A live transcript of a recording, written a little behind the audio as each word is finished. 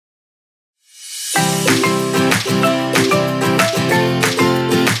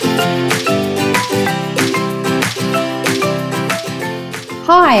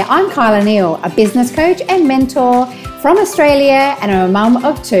Hi, I'm Kyla Neal, a business coach and mentor from Australia and I'm a mum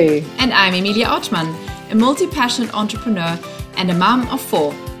of two. And I'm Emilia Ottmann, a multi-passionate entrepreneur and a mum of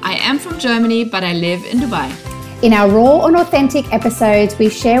four. I am from Germany, but I live in Dubai. In our raw and authentic episodes, we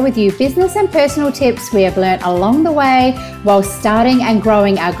share with you business and personal tips we have learned along the way while starting and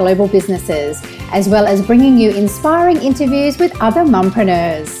growing our global businesses, as well as bringing you inspiring interviews with other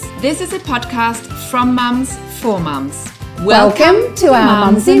mumpreneurs. This is a podcast from mums for mums. Welcome to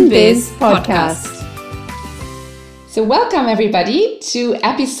our Mums in Biz podcast. So welcome everybody to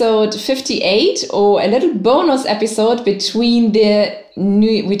episode 58, or a little bonus episode between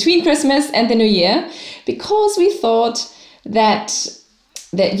Christmas and the New Year, because we thought that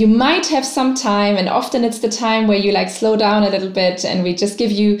you might have some time, and often it's the time where you slow down a little bit, and we just give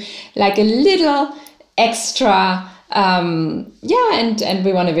you a little extra, and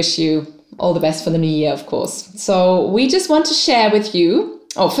we want to wish you all the best for the new year, of course. So we just want to share with you,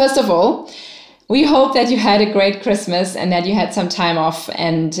 first of all, we hope that you had a great Christmas and that you had some time off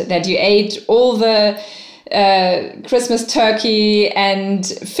and that you ate all the Christmas turkey and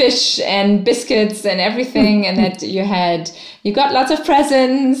fish and biscuits and everything, and that you got lots of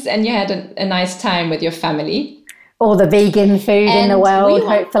presents and you had a nice time with your family. All the vegan food in the world,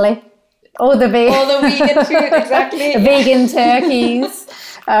 hopefully. All the vegan food, exactly. Vegan turkeys.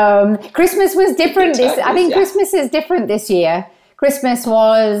 Christmas was different. I think Christmas is different this year. Christmas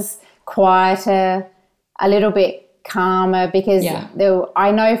was quieter, a little bit calmer, because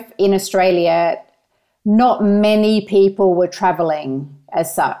I know in Australia, not many people were traveling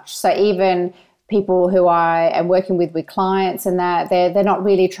as such. So even people who I am working with clients and that, they're not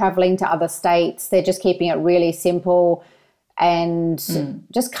really traveling to other states. They're just keeping it really simple and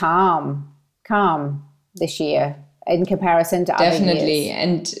just calm this year in comparison to other years. Definitely.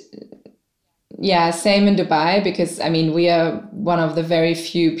 And same in Dubai, because we are one of the very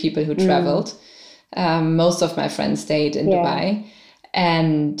few people who traveled. Most of my friends stayed in Dubai.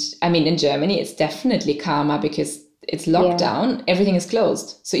 And in Germany, it's definitely calmer because it's lockdown. Everything is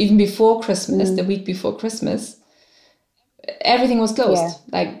closed. So even before Christmas, the week before Christmas, everything was closed,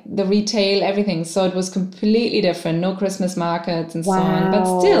 like the retail, everything. So it was completely different. No Christmas markets and so on. But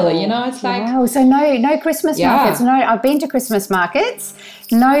still, it's like... Wow, so no Christmas markets. No, I've been to Christmas markets.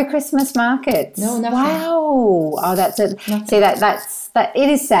 No Christmas markets. No, nothing. Wow. Oh, that's it. Nothing. See, that it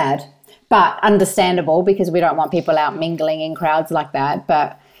is sad, but understandable, because we don't want people out mingling in crowds like that.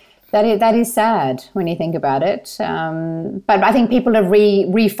 But that is sad when you think about it. But I think people have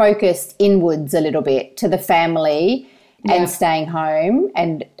refocused inwards a little bit to the family and staying home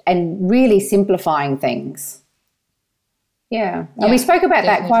and really simplifying things. Yeah. And we spoke about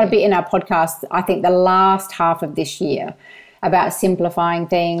that quite a bit in our podcast, I think the last half of this year, about simplifying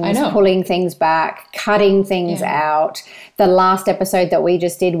things, pulling things back, cutting things out. The last episode that we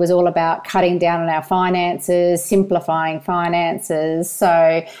just did was all about cutting down on our finances, simplifying finances.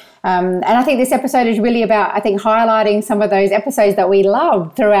 So, and I think this episode is really about, highlighting some of those episodes that we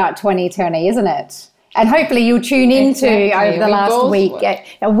loved throughout 2020, isn't it? And hopefully you'll tune into over the last week,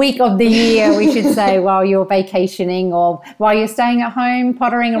 a week of the year, we should say, while you're vacationing or while you're staying at home,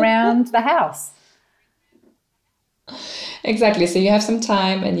 pottering around the house. Exactly. So you have some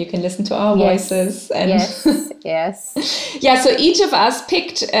time and you can listen to our voices. And yes. So each of us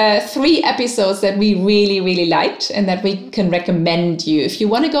picked 3 episodes that we really, really liked and that we can recommend you. If you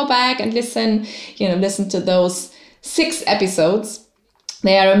want to go back and listen to those 6 episodes.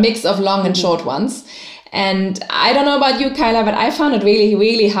 They are a mix of long and short ones. And I don't know about you, Kyla, but I found it really,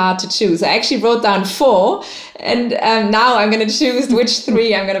 really hard to choose. I actually wrote down 4, and now I'm going to choose which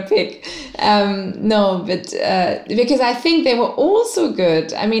 3 I'm going to pick. Because I think they were all so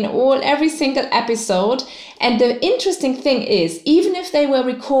good. Every single episode. And the interesting thing is, even if they were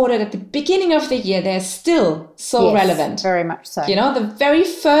recorded at the beginning of the year, they're still so relevant. Very much so. The very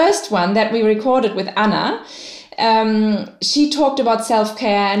first one that we recorded with Anna, she talked about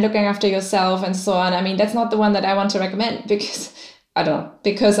self-care and looking after yourself and so on. That's not the one that I want to recommend because I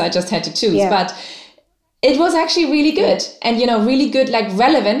just had to choose. But it was actually really good and, really good,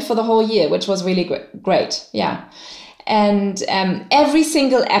 relevant for the whole year, which was really great. Yeah. And every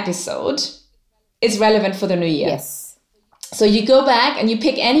single episode is relevant for the new year. Yes. So you go back and you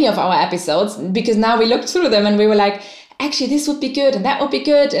pick any of our episodes, because now we looked through them and we were like, actually, this would be good and that would be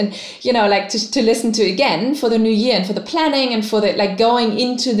good. And, to listen to again for the new year and for the planning and for the going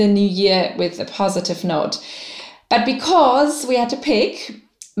into the new year with a positive note. But because we had to pick,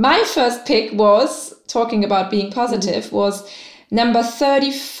 my first pick was, talking about being positive, was number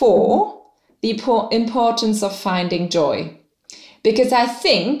 34, the importance of finding joy. Because I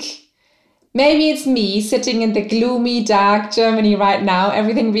think maybe it's me sitting in the gloomy, dark Germany right now,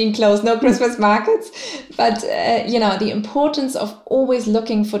 everything being closed, no Christmas markets. But, the importance of always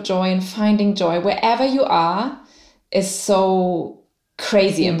looking for joy and finding joy wherever you are is so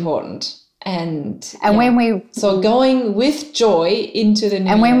crazy important. And so going with joy into the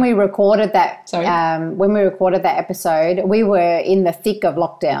new year. When we recorded that, episode, we were in the thick of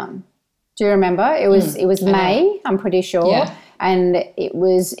lockdown. Do you remember? It was May, I'm pretty sure. Yeah. And it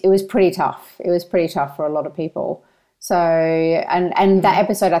was pretty tough. It was pretty tough for a lot of people. So, and that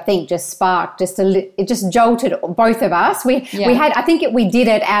episode, I think, just sparked it just jolted both of us. We had, we did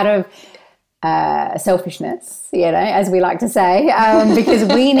it out of selfishness, as we like to say, because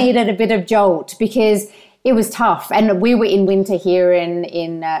we needed a bit of jolt because it was tough. And we were in winter here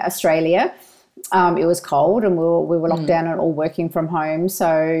in Australia. It was cold and we were locked down and all working from home.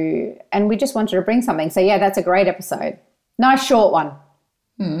 So, and we just wanted to bring something. So yeah, that's a great episode. Nice short one.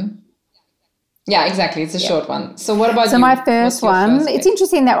 Yeah, exactly. It's a short one. So what about you? So my first one, it's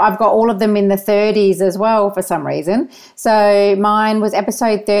interesting that I've got all of them in the 30s as well for some reason. So mine was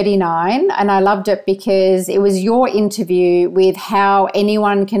episode 39 and I loved it because it was your interview with how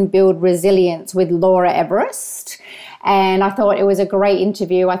anyone can build resilience with Laura Everest. And I thought it was a great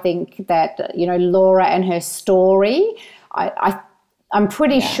interview. I think that, Laura and her story, I'm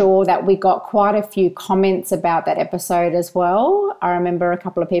pretty sure that we got quite a few comments about that episode as well. I remember a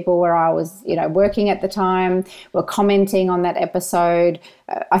couple of people where I was, working at the time were commenting on that episode.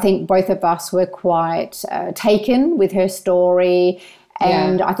 I think both of us were quite taken with her story.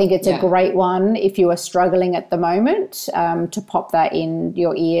 And I think it's a great one if you are struggling at the moment to pop that in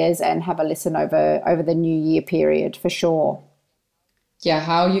your ears and have a listen over the New Year period for sure. Yeah,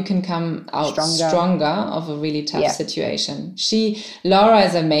 how you can come out stronger of a really tough situation. Laura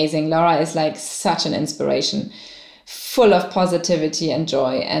is amazing. Laura is like such an inspiration, full of positivity and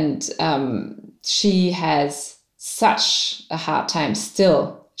joy. And she has such a hard time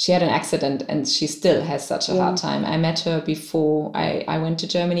still. She had an accident and she still has such a hard time. I met her before I went to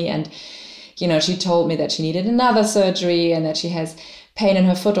Germany and, she told me that she needed another surgery and that she has pain in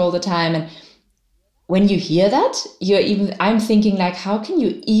her foot all the time. And when you hear that, I'm thinking like, how can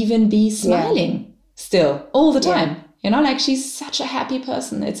you even be smiling still all the time? She's such a happy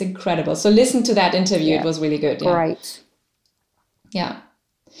person. It's incredible. So listen to that interview. It was really good. Yeah. Great. Yeah.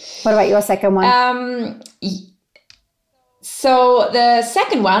 What about your second one? So the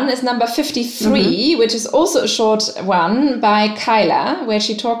second one is number 53, which is also a short one by Kyla, where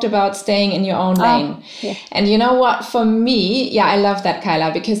she talked about staying in your own lane. Yeah. And you know what? For me, I love that,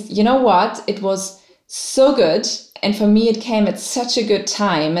 Kyla, because you know what? It was so good. And for me, it came at such a good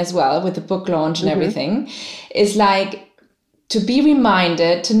time as well with the book launch and everything. Is like to be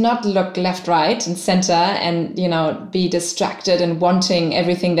reminded to not look left, right and center and, be distracted and wanting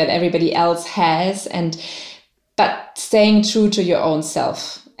everything that everybody else has but staying true to your own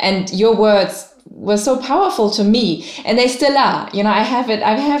self. And your words were so powerful to me and they still are. I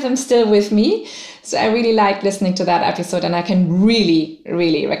have them still with me. So I really like listening to that episode and I can really,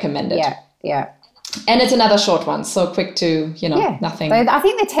 really recommend it. Yeah. And it's another short one, so quick to, nothing. I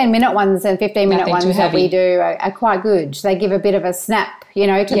think the 10-minute ones and 15-minute ones that we do are quite good. They give a bit of a snap, to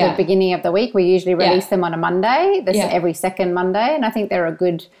the beginning of the week. We usually release them on a Monday, every second Monday, and I think they're a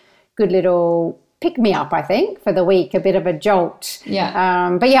good little pick-me-up, I think, for the week, a bit of a jolt.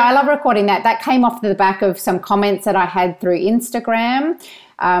 Yeah. But I love recording that. That came off the back of some comments that I had through Instagram.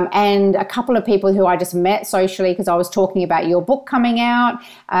 And a couple of people who I just met socially because I was talking about your book coming out,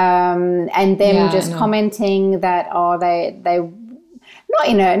 and them commenting that they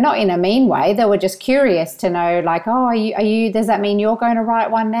not in a mean way. They were just curious to know, like, are you? Does that mean you're going to write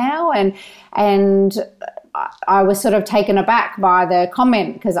one now? And I was sort of taken aback by the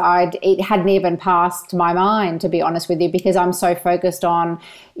comment because it hadn't even passed my mind, to be honest with you, because I'm so focused on,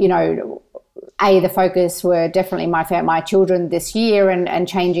 the focus were definitely my children this year and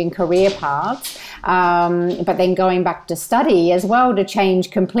changing career paths, but then going back to study as well to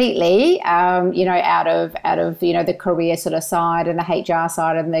change completely, out of the career sort of side and the HR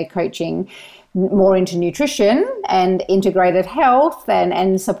side and the coaching more into nutrition and integrated health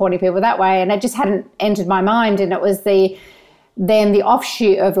and supporting people that way. And it just hadn't entered my mind. And it was the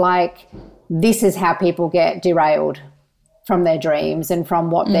offshoot of like, this is how people get derailed from their dreams and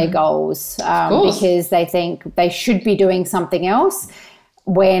from what their goals, because they think they should be doing something else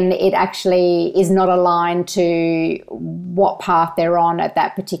when it actually is not aligned to what path they're on at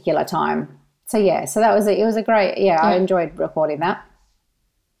that particular time. So that was it was a great, I enjoyed recording that.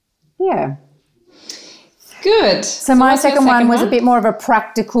 Yeah. Good. So my second one was a bit more of a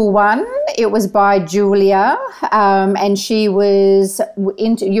practical one. It was by Julia, and she was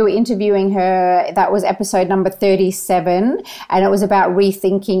you were interviewing her. That was episode number 37, and it was about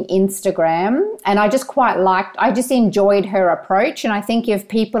rethinking Instagram. And I just enjoyed her approach. And I think if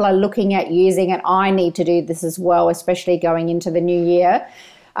people are looking at using it, I need to do this as well, especially going into the new year.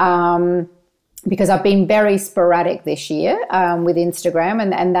 Because I've been very sporadic this year with Instagram,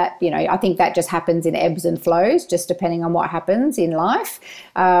 and that, I think that just happens in ebbs and flows, just depending on what happens in life.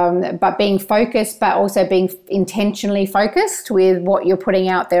 But being focused, but also being intentionally focused with what you're putting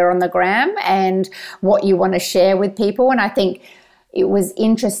out there on the gram and what you want to share with people. And I think it was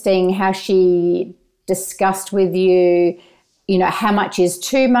interesting how she discussed with you, how much is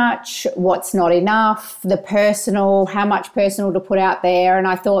too much, what's not enough, how much personal to put out there. And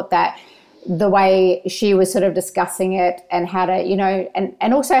I thought that the way she was sort of discussing it and how to,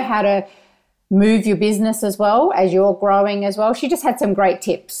 and also how to move your business as well as you're growing as well. She just had some great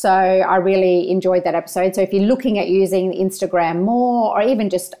tips. So I really enjoyed that episode. So if you're looking at using Instagram more, or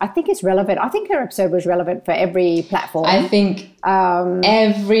even just, I think it's relevant. I think her episode was relevant for every platform. I think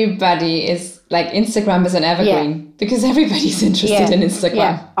everybody is like, Instagram is an evergreen because everybody's interested in Instagram.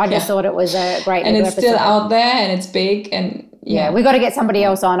 Yeah, I just thought it was a great and it's episode. Still out there and it's big and we got to get somebody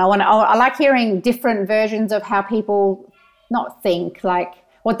else on. I like hearing different versions of how people not think, like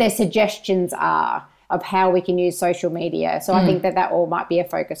what their suggestions are of how we can use social media. So I think that all might be a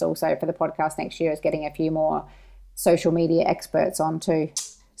focus also for the podcast next year, is getting a few more social media experts on too.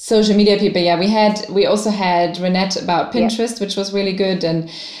 Social media people, we also had Renette about Pinterest, which was really good, but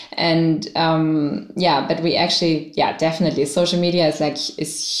we actually, definitely social media is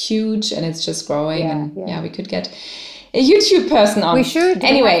huge and it's just growing, we could get a YouTube person on. We should.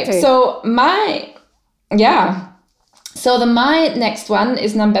 Anyway, so my next one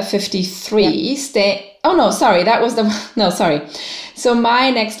is number 53. So my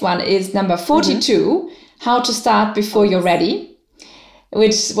next one is number 42, How to Start Before You're Ready,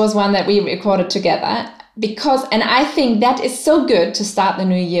 which was one that we recorded together. And I think that is so good to start the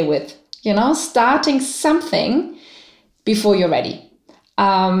new year with, starting something before you're ready.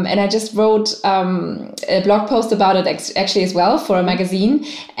 And I just wrote a blog post about it actually as well for a magazine.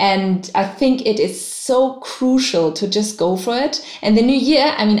 And I think it is so crucial to just go for it. And the new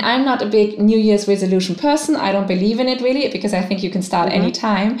year, I'm not a big New Year's resolution person. I don't believe in it really, because I think you can start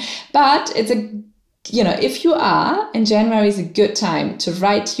anytime. But it's if you are, and January is a good time to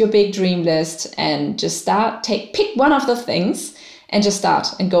write your big dream list and just pick one of the things and just start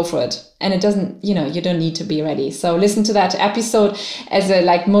and go for it. And it doesn't, you don't need to be ready. So listen to that episode as a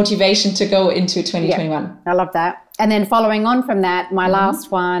motivation to go into 2021. Yeah, I love that. And then following on from that, my last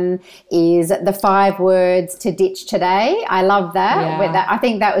one is the 5 words to ditch today. I love that. Yeah. I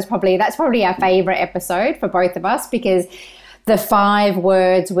think that's probably our favorite episode for both of us, because the 5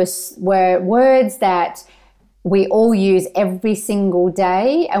 words were words that we all use every single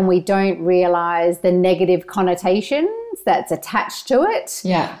day, and we don't realize the negative connotations that's attached to it,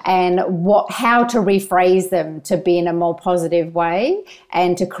 and how to rephrase them to be in a more positive way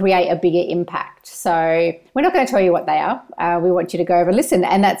and to create a bigger impact. So we're not going to tell you what they are. We want you to go over and listen,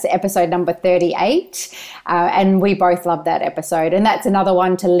 and that's episode number 38, and we both love that episode. And that's another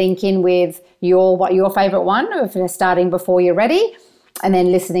one to link in with your favorite one of starting before you're ready. And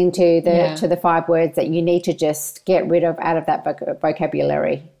then listening to the 5 words that you need to just get rid of out of that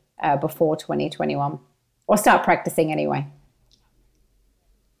vocabulary before 2021, or start practicing anyway.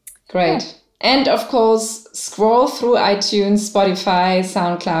 Great. Yeah. And of course, scroll through iTunes, Spotify,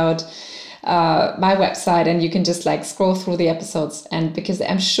 SoundCloud, my website, and you can just scroll through the episodes. And because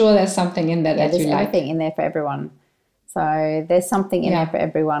I'm sure there's something in there that you like. There's everything in there for everyone. So there's something in there for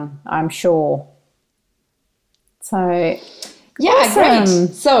everyone, I'm sure. So... Yeah, awesome.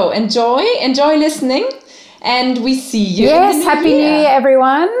 Great. So enjoy listening, and we see you. Yes, in the new Happy year. New Year,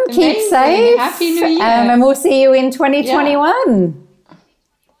 everyone. Amazing. Keep safe. Happy New Year. And we'll see you in 2021.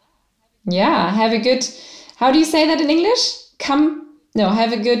 Yeah, have a good, how do you say that in English?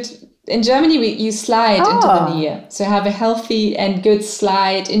 Have a good, in Germany you slide into the new year. So have a healthy and good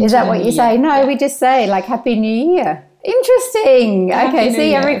slide into the new year. Is that what you say? No, we just say Happy New Year. Interesting. Happy New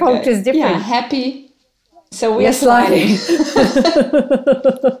Year. Every culture is different. Yeah, happy. So we're sliding.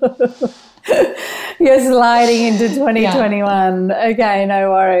 You're sliding into 2021. Yeah. Okay, no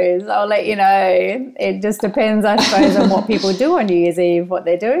worries. I'll let you know. It just depends, I suppose, on what people do on New Year's Eve, what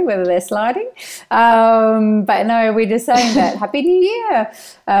they're doing, whether they're sliding. But no, we're just saying that. Happy New Year.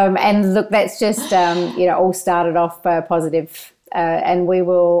 And look, that's just, all started off positive. And we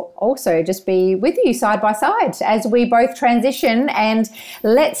will also just be with you side by side as we both transition. And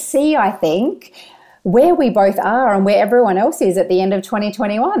let's see, I think, where we both are and where everyone else is at the end of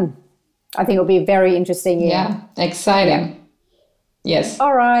 2021. I think it'll be a very interesting year. Yeah, exciting. Yes.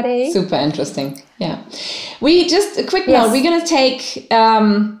 Alrighty. Super interesting. Yeah. We just a quick note. We're going to take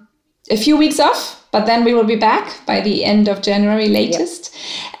a few weeks off, but then we will be back by the end of January latest.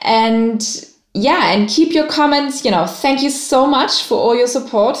 And keep your comments. Thank you so much for all your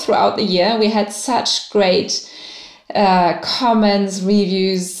support throughout the year. We had such great comments,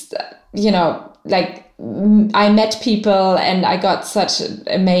 reviews. I met people and I got such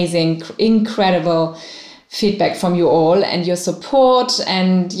amazing, incredible feedback from you all, and your support,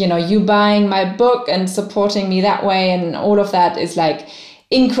 and you buying my book and supporting me that way, and all of that is like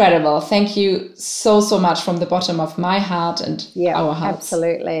incredible. Thank you so much from the bottom of my heart and our hearts.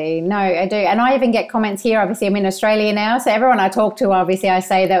 Absolutely. No, I do. And I even get comments here. Obviously, I'm in Australia now, so everyone I talk to, obviously I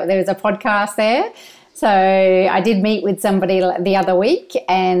say that there's a podcast there. So I did meet with somebody the other week,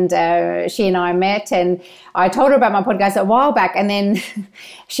 and she and I met, and I told her about my podcast a while back, and then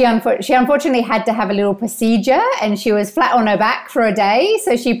she unfortunately had to have a little procedure, and she was flat on her back for a day.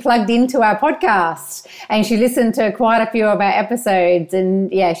 So she plugged into our podcast and she listened to quite a few of our episodes,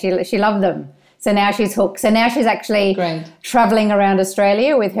 and she loved them. So now she's hooked. So now she's actually traveling around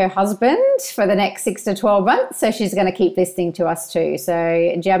Australia with her husband for the next 6 to 12 months. So she's going to keep listening to us too.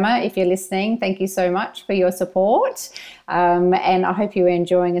 So Gemma, if you're listening, thank you so much for your support. And I hope you're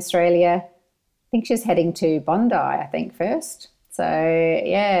enjoying Australia. I think she's heading to Bondi, first. So,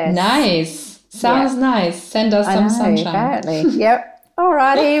 yeah. Nice. Sounds nice. Send us some sunshine. Apparently. Yep. All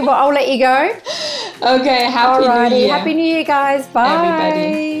righty. Well, I'll let you go. Okay. Happy New Year. Happy New Year, guys. Bye.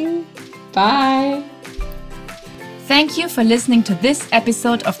 Everybody. Bye. Thank you for listening to this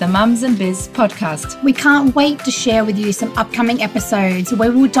episode of the Mums in Biz podcast. We can't wait to share with you some upcoming episodes where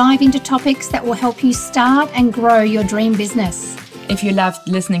we'll dive into topics that will help you start and grow your dream business. If you loved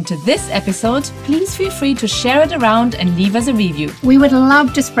listening to this episode, please feel free to share it around and leave us a review. We would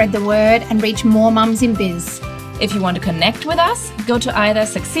love to spread the word and reach more mums in biz. If you want to connect with us, go to either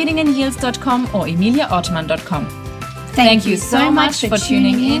succeedinginheels.com or emiliaortmann.com. Thank you so much for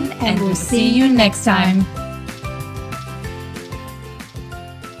tuning in, and we'll see you next time.